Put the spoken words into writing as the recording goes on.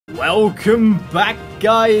Welcome back,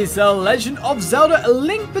 guys. The Legend of Zelda: A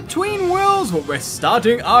Link Between Worlds. Well, we're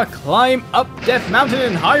starting our climb up Death Mountain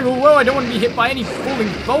in Hyrule. Whoa, I don't want to be hit by any falling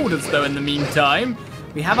boulders, though, in the meantime.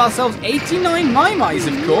 We have ourselves 89 Mai-Mais,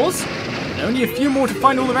 of course. And only a few more to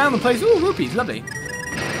find all around the place. Ooh, rupees, lovely.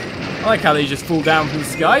 I like how they just fall down from the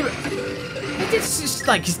sky, but it's just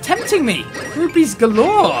like it's tempting me. Rupees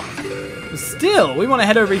galore. But still, we want to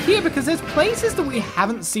head over here because there's places that we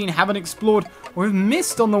haven't seen, haven't explored, or have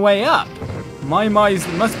missed on the way up. Mai-Mais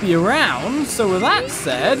must be around, so with that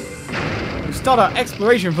said, we start our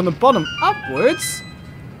exploration from the bottom upwards.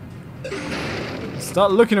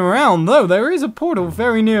 Start looking around, though. There is a portal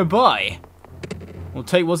very nearby. We'll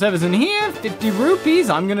take whatever's in here. 50 rupees.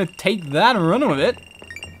 I'm going to take that and run with it.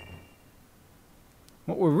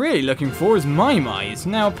 What we're really looking for is Mai-Mais.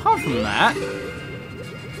 Now, apart from that,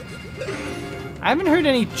 I haven't heard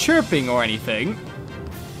any chirping or anything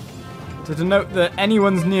to denote that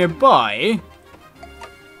anyone's nearby,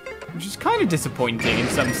 which is kind of disappointing in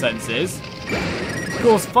some senses. Of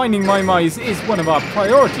course, finding Mai-Mais is one of our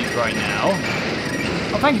priorities right now.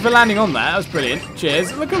 Oh, thank you for landing on that. That was brilliant.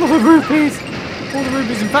 Cheers. Look at all the rupees. All the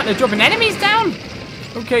rupees. In fact, they're dropping enemies down.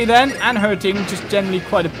 Okay, then. And hurting just generally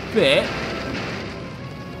quite a bit.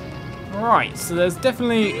 Right, so there's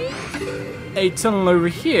definitely a tunnel over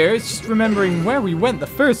here. It's just remembering where we went the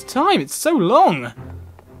first time. It's so long.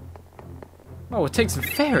 Oh, it takes some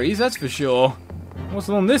fairies, that's for sure. What's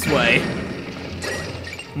along this way?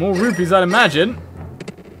 More rupees, I'd imagine.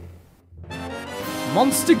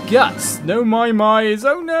 Monster guts. No Mai-Mais.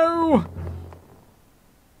 Oh, no.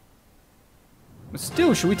 But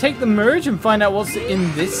still, should we take the merge and find out what's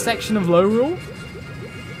in this section of Lorule?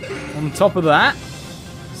 On top of that,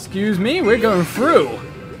 excuse me, we're going through.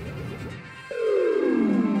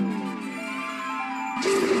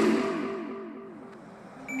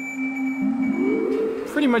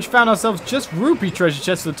 Pretty much found ourselves just rupee treasure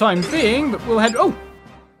chests for the time being, but we'll head... Oh!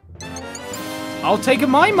 I'll take a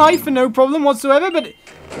Mai-Mais for no problem whatsoever, but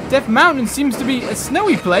Death Mountain seems to be a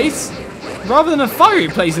snowy place rather than a fiery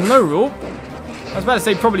place in Lorule. I was about to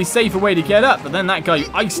say probably safer way to get up, but then that guy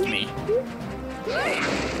iced me.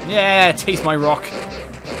 Yeah, taste my rock.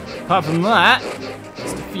 Apart from that,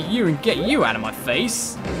 let's defeat you and get you out of my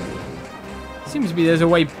face. Seems to be there's a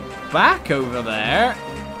way back over there.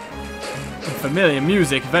 Familiar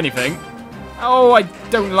music, if anything. Oh, I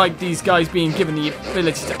don't like these guys being given the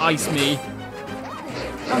ability to ice me.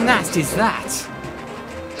 How nasty is that?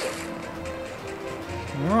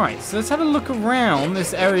 Right, so let's have a look around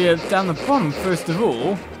this area down the bottom first of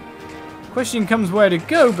all. Question comes where to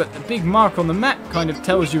go, but the big mark on the map kind of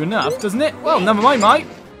tells you enough, doesn't it? Well, never mind, mate.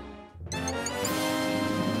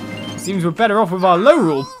 Seems we're better off with our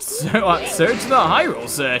Lorule search than our Hyrule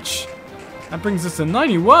search. That brings us to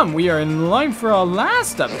 91. We are in line for our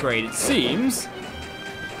last upgrade, it seems.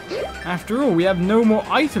 After all, we have no more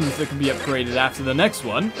items that can be upgraded after the next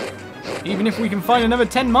one. Even if we can find another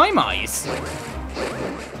 10 Mai-Mais.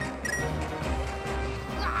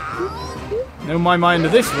 No Mai-Mais under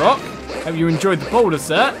this rock. Hope you enjoyed the boulder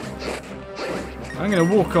set. I'm going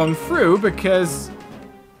to walk on through because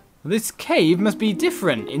this cave must be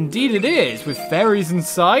different. Indeed it is, with fairies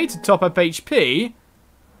inside to top up HP.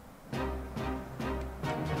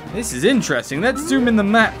 This is interesting. Let's zoom in the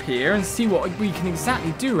map here and see what we can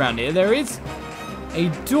exactly do around here. There is a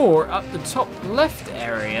door up the top left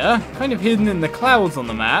area, kind of hidden in the clouds on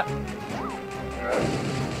the map.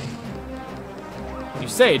 You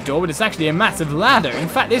say a door, but it's actually a massive ladder. In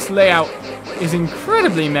fact, this layout is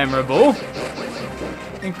incredibly memorable,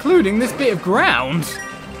 including this bit of ground.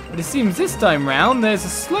 But it seems this time round there's a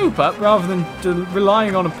slope up rather than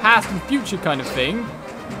relying on a past and future kind of thing.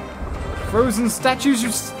 Frozen statues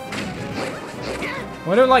just...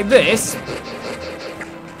 Well, I don't like this.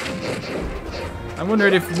 I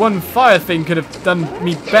wondered if one fire thing could have done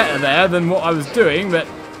me better there than what I was doing, but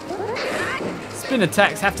spin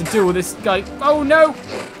attacks have to deal with this guy. Oh no!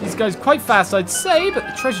 These guys quite fast, I'd say, but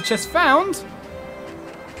the treasure chest found.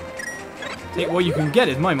 Take what you can get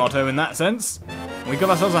is my motto in that sense. We got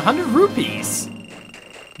ourselves 100 rupees.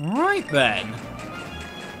 Right then.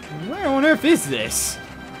 Where on earth is this?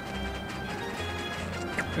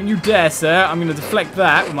 Don't you dare, sir. I'm going to deflect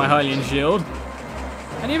that with my Hylian shield.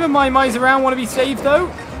 Any other Mai-Mais around want to be saved, though?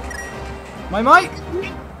 Mai-Mai?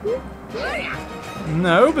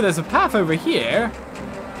 No, but there's a path over here.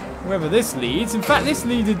 Wherever this leads. In fact, this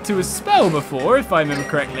leaded to a spell before, if I remember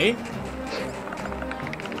correctly.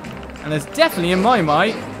 And there's definitely a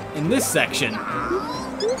Mai-Mais in this section.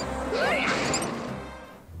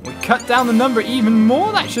 We cut down the number even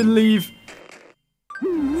more. That should leave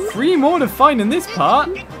 3 more to find in this part.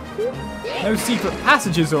 No secret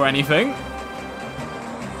passages or anything.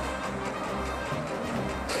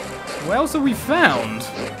 What else have we found?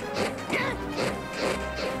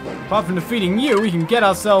 Apart from defeating you, we can get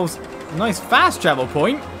ourselves a nice fast travel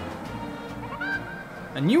point.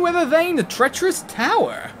 A new weather vane, the Treacherous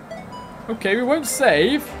Tower. Okay, we won't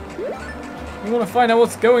save. We want to find out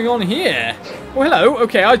what's going on here. Oh, hello.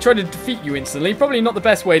 Okay, I tried to defeat you instantly. Probably not the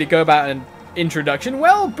best way to go about an introduction.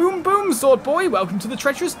 Well, boom, boom, sword boy. Welcome to the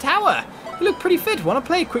Treacherous Tower. You look pretty fit. Want to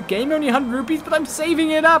play a quick game? Only 100 rupees, but I'm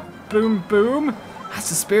saving it up. Boom, boom. That's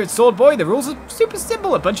the spirit, sword boy. The rules are super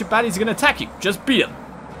simple. A bunch of baddies are going to attack you. Just beat them.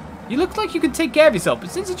 You look like you can take care of yourself,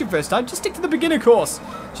 but since it's your first time, just stick to the beginner course.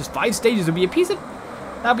 Just 5 stages will be a piece of...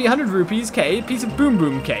 That'll be 100 rupees, a piece of boom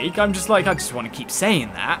boom cake. I'm just like, I just want to keep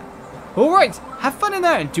saying that. Alright, have fun in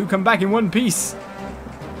there and do come back in one piece.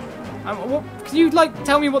 Can you, like,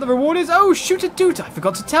 tell me what the reward is? Oh, shoot a doot, I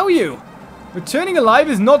forgot to tell you. Returning alive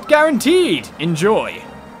is not guaranteed. Enjoy.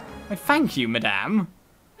 Thank you, madame.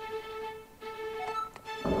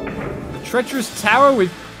 The Treacherous Tower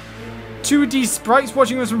with 2D sprites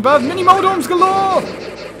watching us from above. Mini Moldorms galore!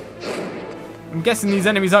 I'm guessing these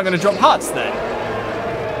enemies aren't going to drop hearts then.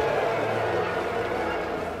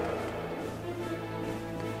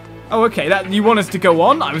 Oh, okay, that you want us to go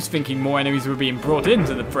on? I was thinking more enemies were being brought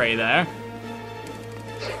into the fray there.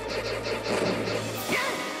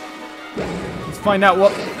 Let's find out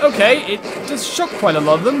what... Okay, it does shock quite a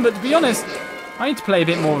lot of them, but to be honest, I need to play a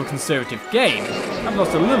bit more of a conservative game. I've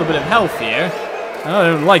lost a little bit of health here, and I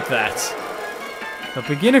don't like that. A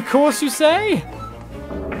beginner course, you say?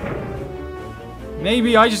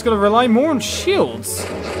 Maybe I just gotta rely more on shields.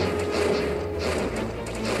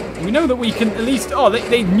 We know that we can at least... Oh,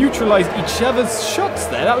 they neutralized each other's shots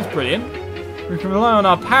there. That was brilliant. We can rely on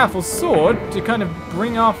our powerful sword to kind of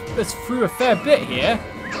bring us through a fair bit here.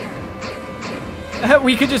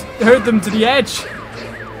 We could just herd them to the edge.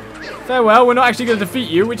 Farewell, we're not actually going to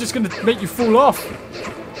defeat you. We're just going to make you fall off.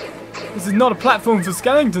 This is not a platform for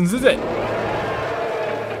skeletons, is it?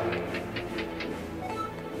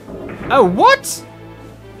 Oh, what?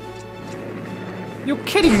 You're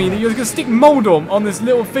kidding me that you're going to stick Moldorm on this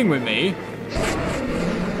little thing with me?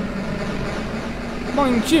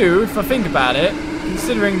 Mind you, if I think about it,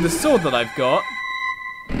 considering the sword that I've got,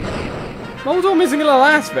 Moldorm isn't going to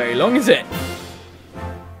last very long, is it?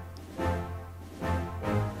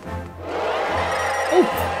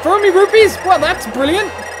 Oh, throw me rupees? Well, that's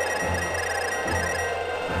brilliant.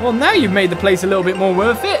 Well, now you've made the place a little bit more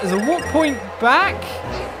worth it. There's a walk point back.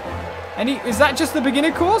 Is that just the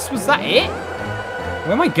beginner course? Was that it?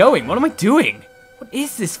 Where am I going? What am I doing? What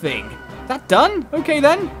is this thing? Is that done? Okay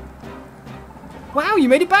then. Wow, you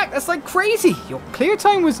made it back. That's like crazy. Your clear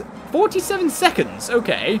time was 47 seconds.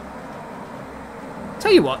 Okay.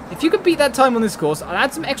 Tell you what, if you could beat that time on this course, I'll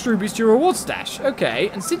add some extra rupees to your reward stash. Okay,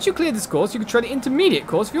 and since you cleared this course, you can try the intermediate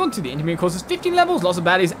course if you want to. The intermediate course is 15 levels, lots of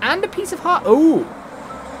baddies, and a piece of heart. Oh,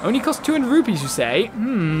 only cost 200 rupees, you say?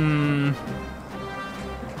 I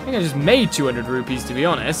think I just made 200 rupees, to be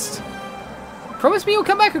honest. Promise me you'll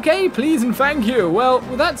come back, okay? Please and thank you. Well,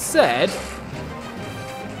 with that said,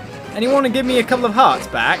 anyone want to give me a couple of hearts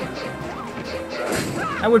back?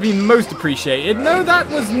 That would be most appreciated. No, that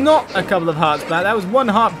was not a couple of hearts back. That was 1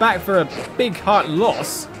 heart back for a big heart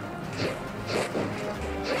loss.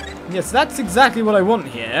 Yes, that's exactly what I want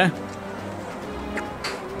here.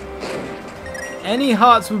 Any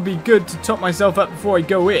hearts would be good to top myself up before I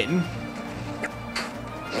go in.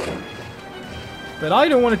 But I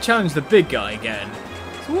don't want to challenge the big guy again.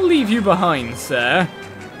 So we'll leave you behind, sir.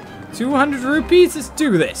 200 rupees? Let's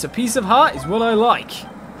do this. A piece of heart is what I like.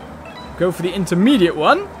 Go for the intermediate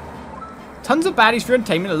one. Tons of baddies for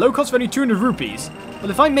entertainment, a low cost for only 200 rupees.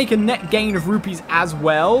 But if I make a net gain of rupees as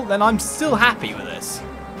well, then I'm still happy with this.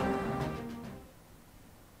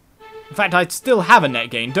 In fact, I still have a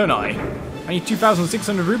net gain, don't I? I need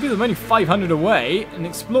 2,600 rupees, I'm only 500 away, and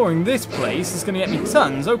exploring this place is going to get me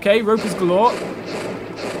tons. Okay, ropers galore.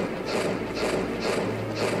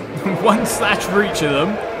 1 slash for each of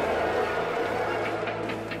them.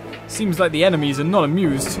 Seems like the enemies are not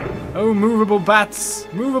amused. Oh, movable bats.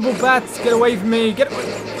 Movable bats, get away from me. Get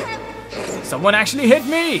away. Someone actually hit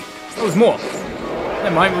me. Oh, there's more.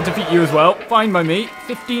 Never mind, we'll defeat you as well. Fine by me.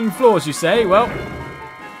 15 floors, you say? Well,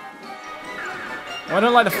 I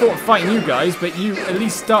don't like the thought of fighting you guys, but you at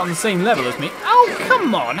least start on the same level as me. Oh,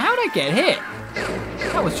 come on. How'd I get hit?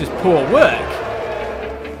 That was just poor work.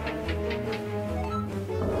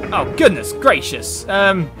 Oh, goodness gracious.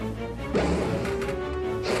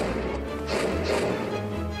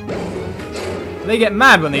 They get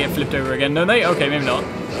mad when they get flipped over again, don't they? Okay, maybe not.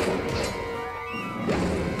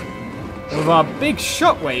 With our big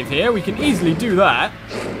shockwave here, we can easily do that.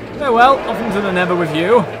 Farewell, off into the nether with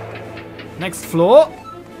you. Next floor.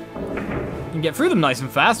 You can get through them nice and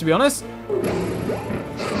fast, to be honest.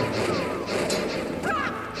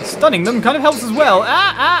 Stunning them kind of helps as well.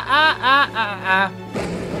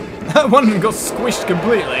 One of them got squished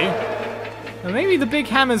completely. Now maybe the big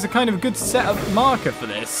hammer's a kind of good setup marker for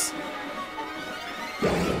this.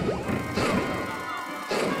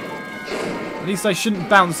 At least I shouldn't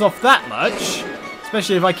bounce off that much.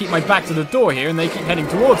 Especially if I keep my back to the door here and they keep heading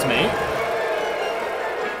towards me.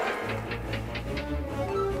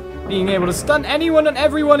 Being able to stun anyone and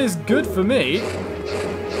everyone is good for me.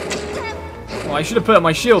 Well, I should have put up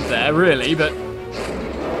my shield there, really, but...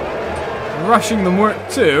 rushing them work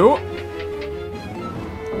too.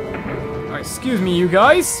 Alright, excuse me, you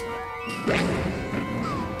guys.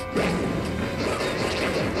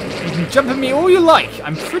 You can jump at me all you like.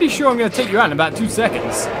 I'm pretty sure I'm going to take you out in about 2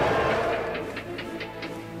 seconds.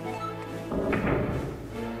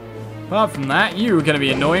 Apart from that, you're going to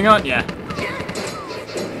be annoying, aren't you?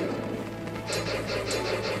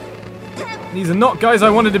 These are not guys I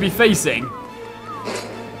wanted to be facing.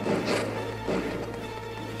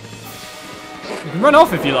 You can run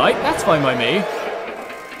off if you like. That's fine by me.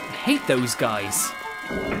 I hate those guys.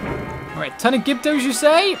 Alright, ton of Gibdos, you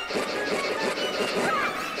say?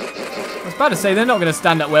 I was about to say they're not going to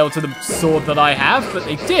stand up well to the sword that I have, but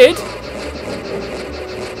they did.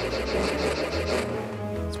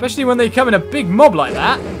 Especially when they come in a big mob like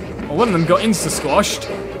that. Well, one of them got insta-squashed.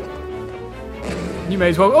 You may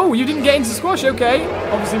as well... oh, you didn't get insta-squashed? Okay.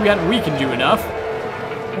 Obviously, we hadn't weakened you enough.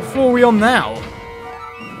 What floor are we on now?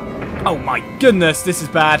 Oh my goodness, this is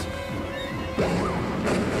bad.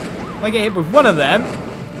 If I get hit with one of them...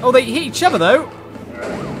 oh, they hit each other, though.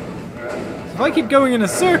 So if I keep going in a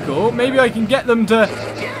circle, maybe I can get them to...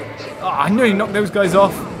 oh, I nearly knocked those guys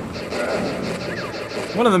off.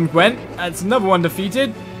 One of them went. That's another one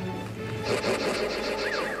defeated.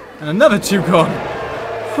 And another 2 gone.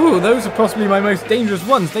 Whew, those are possibly my most dangerous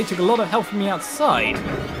ones. They took a lot of help from me outside.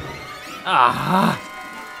 Ah.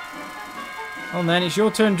 Well then, it's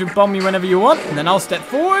your turn to bomb me whenever you want, and then I'll step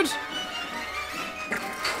forward.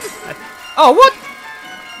 Oh, what?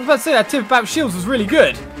 I was about to say that tip about shields was really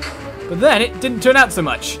good. But then, it didn't turn out so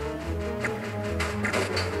much.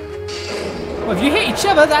 Well, if you hit each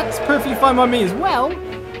other, that's perfectly fine by me as well.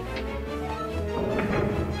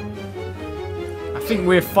 I think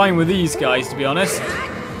we're fine with these guys, to be honest.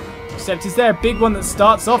 Except, is there a big one that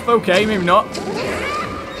starts off? Okay, maybe not.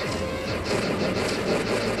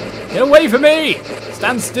 Get away from me!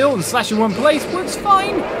 Stand still and slash in one place. Works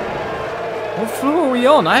fine. What floor are we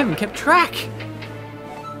on? I haven't kept track.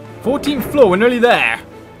 14th floor, we're nearly there.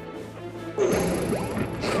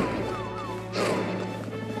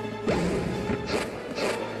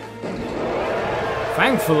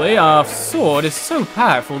 Thankfully, our sword is so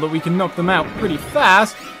powerful that we can knock them out pretty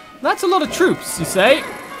fast. That's a lot of troops, you say?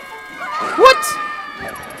 What?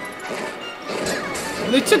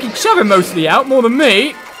 They took each other mostly out, more than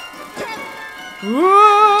me.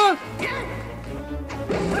 Whoa!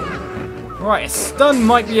 Right, a stun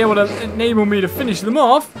might be able to enable me to finish them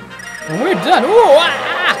off. And we're done. Ooh,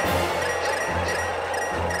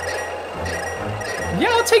 yeah,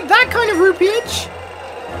 I'll take that kind of rupeage.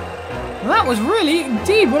 That was really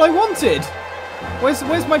indeed what I wanted.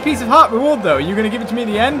 Where's my piece of heart reward, though? Are you going to give it to me at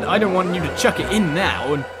the end? I don't want you to chuck it in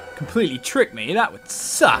now and completely trick me. That would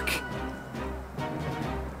suck.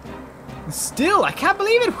 Still, I can't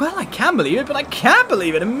believe it. Well, I can believe it, but I can't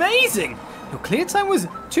believe it. Amazing. Your clear time was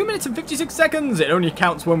 2 minutes and 56 seconds. It only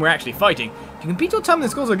counts when we're actually fighting. If you can beat your time in the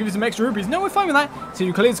scores, I'll give you some extra rupees. No, we're fine with that. So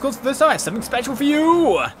you cleared the scores for the first time. I have something special for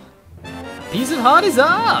you. A piece of heart is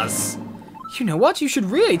ours. You know what? You should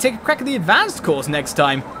really take a crack at the advanced course next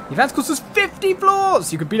time. The advanced course has 50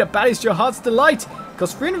 floors. You can beat up baddies to your heart's delight. It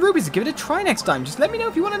costs 300 rupees to give it a try next time. Just let me know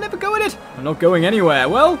if you want to never go at it. I'm not going anywhere.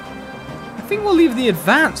 Well, I think we'll leave the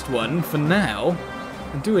advanced one for now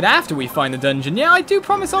and do it after we find the dungeon. Yeah, I do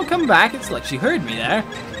promise I'll come back. It's like she heard me there.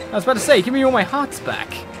 I was about to say, give me all my hearts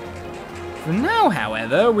back. For now,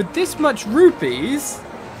 however, with this much rupees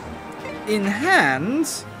in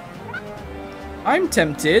hand, I'm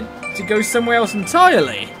tempted to go somewhere else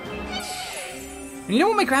entirely. And you know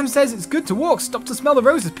what my gram says? It's good to walk, stop to smell the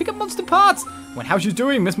roses, pick up monster parts. When how's you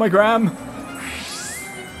doing, Miss My Gram?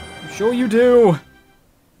 I'm sure you do.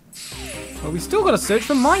 Well, we still gotta search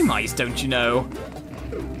for my mice, don't you know?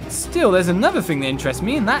 Still, there's another thing that interests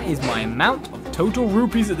me, and that is my amount of total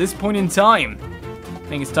rupees at this point in time. I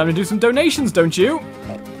think it's time to do some donations, don't you?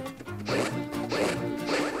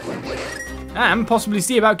 And possibly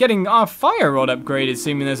see about getting our fire rod upgraded,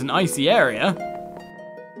 assuming there's an icy area.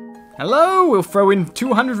 Hello, we'll throw in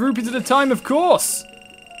 200 rupees at a time, of course.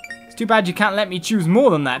 It's too bad you can't let me choose more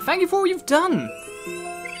than that. Thank you for all you've done.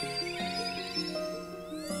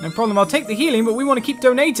 No problem, I'll take the healing, but we want to keep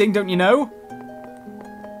donating, don't you know?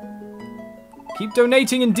 Keep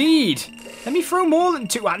donating indeed. Let me throw more than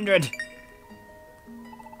 200.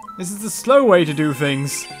 This is the slow way to do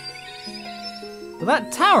things. Well,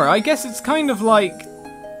 that tower, I guess it's kind of like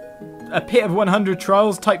a pit of 100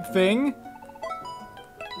 trials type thing.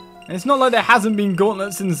 And it's not like there hasn't been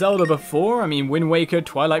gauntlets in Zelda before. I mean, Wind Waker,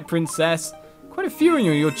 Twilight Princess. Quite a few in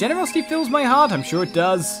you. Your generosity fills my heart, I'm sure it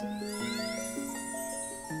does.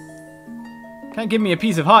 Can't give me a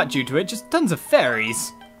piece of heart due to it, just tons of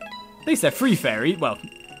fairies. At least they're free fairies. Well,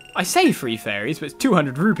 I say free fairies, but it's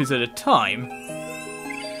 200 rupees at a time.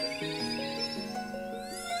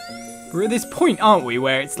 We're at this point, aren't we,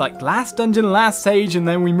 where it's like last dungeon, last stage, and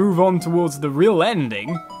then we move on towards the real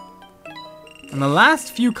ending. And the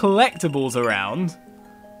last few collectibles around,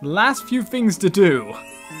 the last few things to do.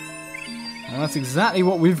 And that's exactly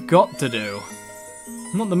what we've got to do.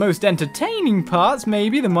 Not the most entertaining parts,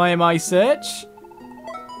 maybe, the My search.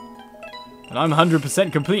 But I'm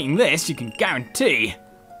 100% completing this, you can guarantee.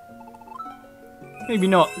 Maybe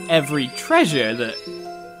not every treasure that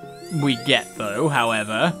we get, though,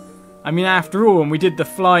 however. I mean, after all, when we did the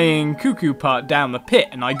flying cuckoo part down the pit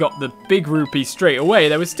and I got the big rupee straight away,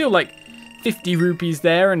 there was still like 50 rupees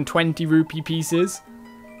there and 20 rupee pieces.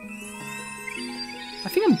 I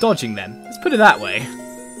think I'm dodging them. Let's put it that way.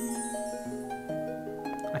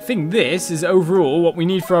 I think this is overall what we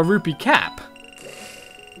need for our rupee cap.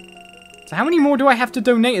 So how many more do I have to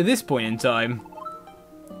donate at this point in time?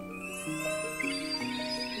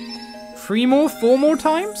 3 more? 4 more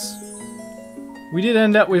times? We did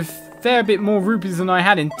end up with a fair bit more rupees than I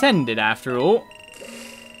had intended after all.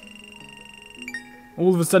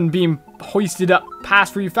 All of a sudden being hoisted up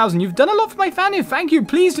past 3,000. You've done a lot for my family. Thank you.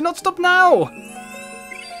 Please do not stop now.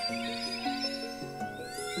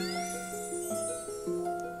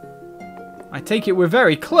 I take it we're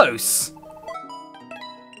very close.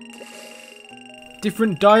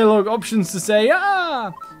 Different dialogue options to say,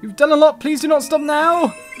 you've done a lot, please do not stop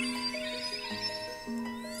now.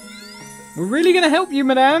 We're really going to help you,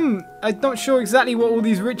 madame. I'm not sure exactly what all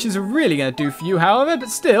these riches are really going to do for you, however, but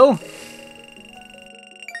still.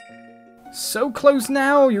 So close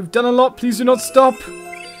now, you've done a lot, please do not stop.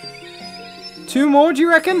 2 more, do you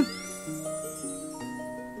reckon?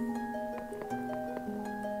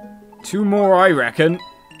 2 more, I reckon.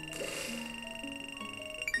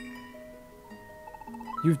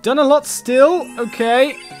 You've done a lot still.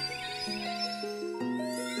 Okay.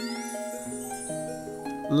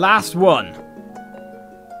 Last one.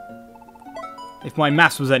 If my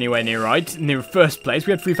maths was anywhere near right, in the first place,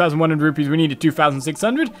 we had 3,100 rupees, we needed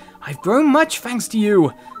 2,600. I've grown much thanks to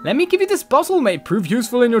you. Let me give you this bottle, may it prove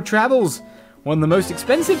useful in your travels. One of the most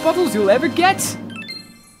expensive bottles you'll ever get.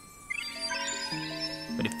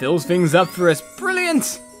 But it fills things up for us.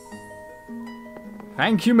 Brilliant!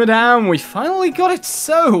 Thank you, madame. We finally got it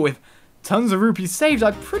so. With tons of rupees saved,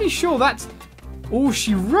 I'm pretty sure that's all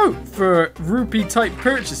she wrote for rupee-type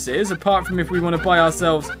purchases, apart from if we want to buy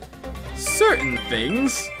ourselves certain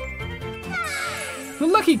things.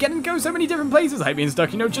 We're lucky getting to go so many different places. I've been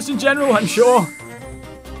stuck, you know, just in general, I'm sure.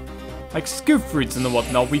 Like scoop fruits and the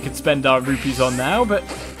whatnot we could spend our rupees on now, but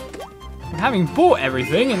having bought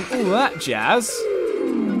everything and all that jazz,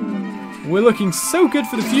 we're looking so good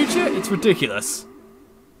for the future, it's ridiculous.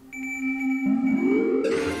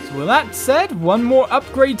 So with that said, one more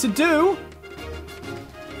upgrade to do.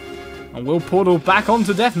 And we'll portal back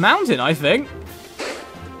onto Death Mountain, I think.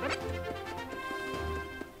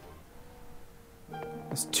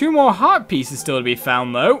 There's 2 more heart pieces still to be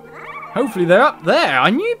found, though. Hopefully they're up there. I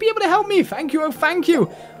knew you'd be able to help me. Thank you, oh thank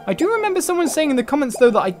you. I do remember someone saying in the comments,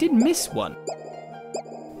 though, that I did miss one.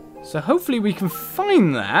 So hopefully we can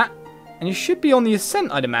find that. And it should be on the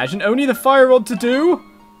ascent, I'd imagine. Only the fire rod to do.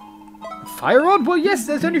 Fire rod? Well, yes,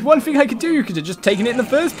 there's only one thing I could do. You could have just taken it in the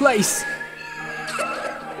first place.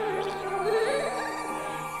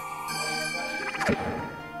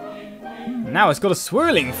 Now it's got a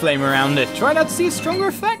swirling flame around it. Try not to see stronger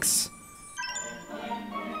effects.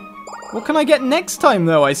 What can I get next time,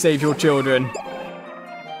 though, I save your children?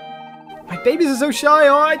 My babies are so shy.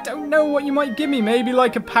 Oh, I don't know what you might give me. Maybe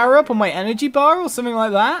like a power-up on my energy bar or something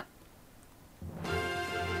like that?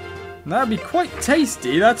 That'd be quite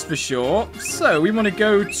tasty, that's for sure. So, we want to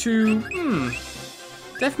go to...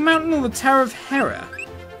 Death Mountain or the Tower of Hera?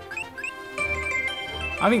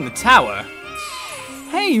 I think the tower.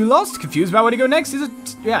 Hey, you lost? Confused about where to go next? Is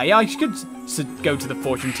it... Yeah, I could go to the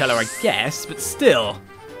fortune teller, I guess, but still.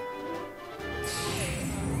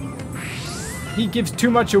 he gives too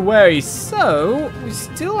much away. So, we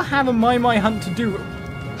still have a My hunt to do.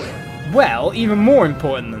 Well, even more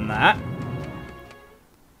important than that,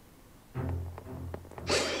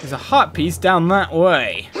 there's a heart piece down that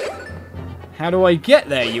way. How do I get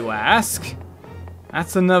there, you ask?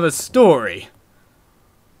 That's another story.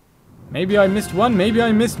 Maybe I missed one, maybe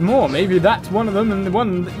I missed more. Maybe that's one of them, and the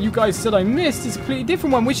one that you guys said I missed is a completely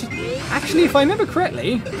different one, which is, actually, if I remember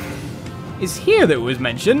correctly, is here that was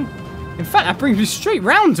mentioned. In fact, that brings me straight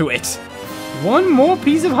round to it. One more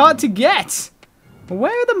piece of heart to get.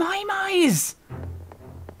 Where are the My?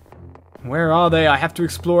 Where are they? I have to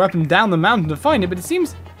explore up and down the mountain to find it, but it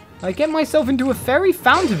seems I get myself into a fairy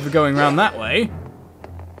fountain for going around that way.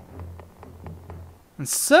 And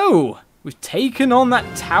so, we've taken on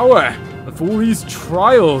that tower of all these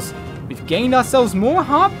trials. We've gained ourselves more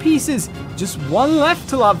heart pieces. Just one left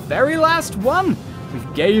till our very last one.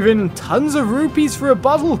 We've gave in tons of rupees for a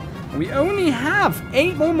bottle. We only have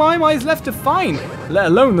 8 more My left to find, let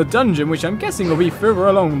alone the dungeon, which I'm guessing will be further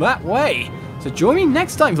along that way. So join me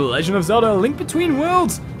next time for The Legend of Zelda: A Link Between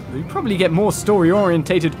Worlds. We probably get more story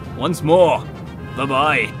orientated once more. Bye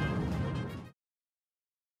bye.